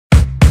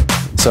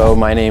So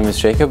my name is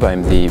Jacob.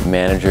 I'm the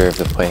manager of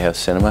the Playhouse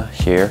Cinema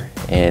here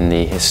in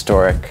the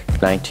historic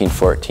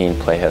 1914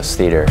 Playhouse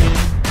Theatre.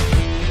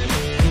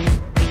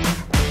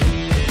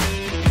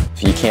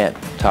 You can't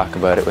talk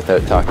about it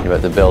without talking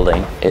about the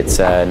building. It's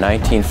a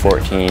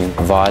 1914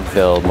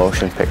 vaudeville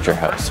motion picture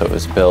house, so it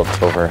was built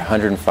over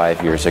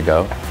 105 years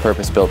ago,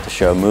 purpose-built to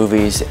show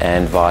movies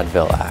and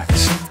vaudeville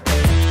acts.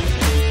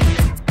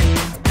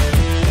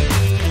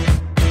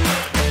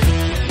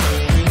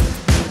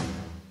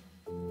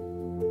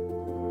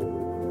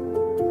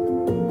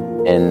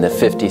 In the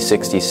 50s,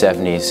 60s,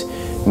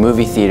 70s,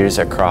 movie theaters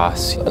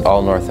across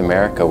all North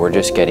America were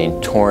just getting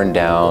torn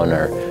down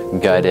or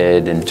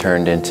gutted and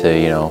turned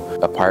into,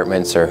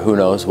 apartments or who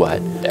knows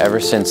what. Ever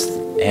since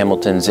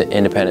Hamilton's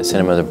independent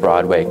cinema, the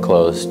Broadway,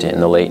 closed in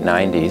the late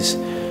 90s,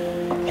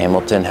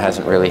 Hamilton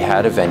hasn't really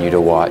had a venue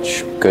to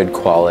watch good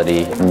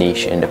quality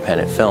niche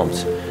independent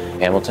films.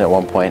 Hamilton at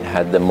one point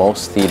had the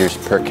most theaters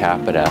per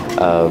capita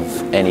of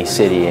any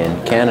city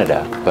in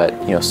Canada,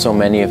 but so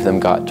many of them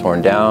got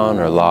torn down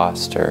or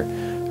lost or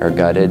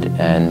gutted,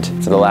 and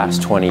for the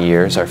last 20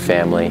 years our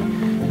family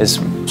has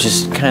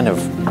just kind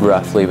of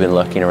roughly been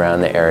looking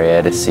around the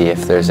area to see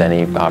if there's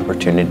any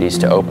opportunities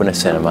to open a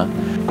cinema.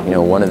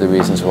 One of the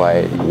reasons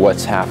why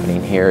what's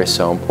happening here is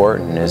so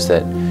important is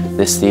that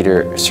this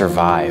theater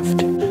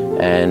survived.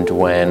 And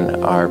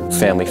when our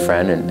family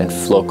friend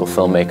and local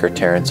filmmaker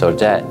Terrence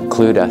Odette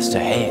clued us to,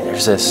 hey,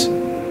 there's this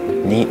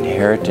neat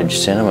heritage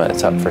cinema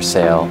that's up for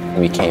sale,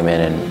 we came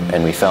in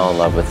and we fell in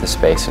love with the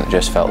space, and it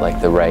just felt like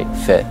the right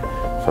fit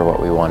for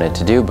what we wanted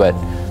to do, but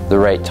the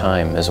right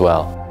time as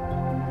well.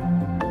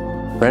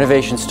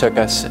 Renovations took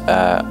us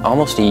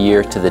almost a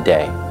year to the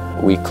day.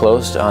 We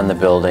closed on the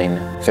building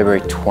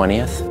February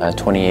 20th,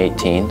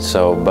 2018,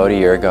 so about a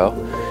year ago.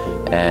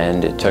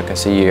 And it took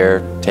us a year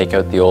to take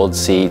out the old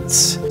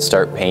seats,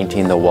 start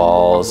painting the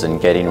walls and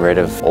getting rid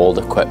of old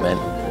equipment,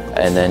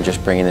 and then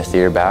just bringing the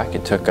theater back.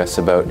 It took us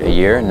about a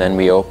year, and then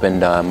we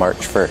opened March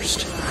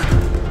 1st.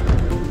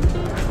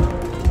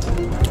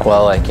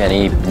 Well, like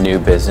any new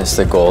business,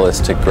 the goal is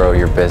to grow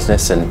your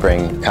business and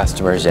bring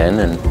customers in,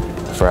 and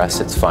for us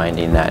it's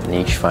finding that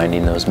niche,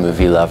 finding those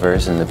movie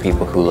lovers and the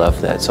people who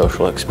love that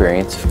social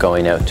experience of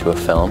going out to a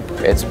film.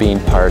 It's being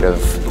part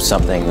of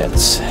something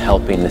that's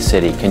helping the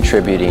city,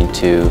 contributing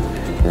to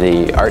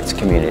the arts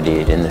community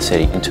in the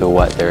city and to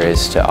what there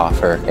is to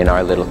offer in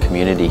our little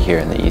community here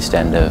in the East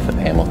End of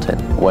Hamilton.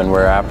 When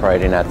we're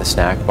operating at the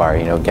snack bar,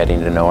 getting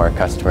to know our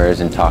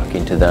customers and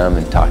talking to them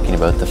and talking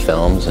about the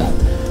films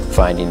and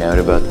finding out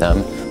about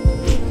them.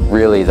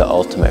 Really the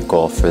ultimate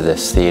goal for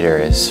this theater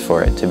is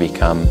for it to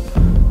become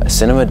a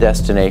cinema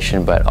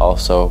destination, but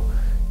also,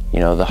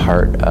 the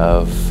heart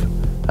of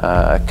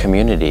a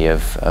community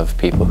of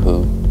people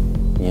who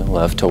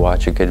love to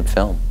watch a good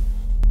film.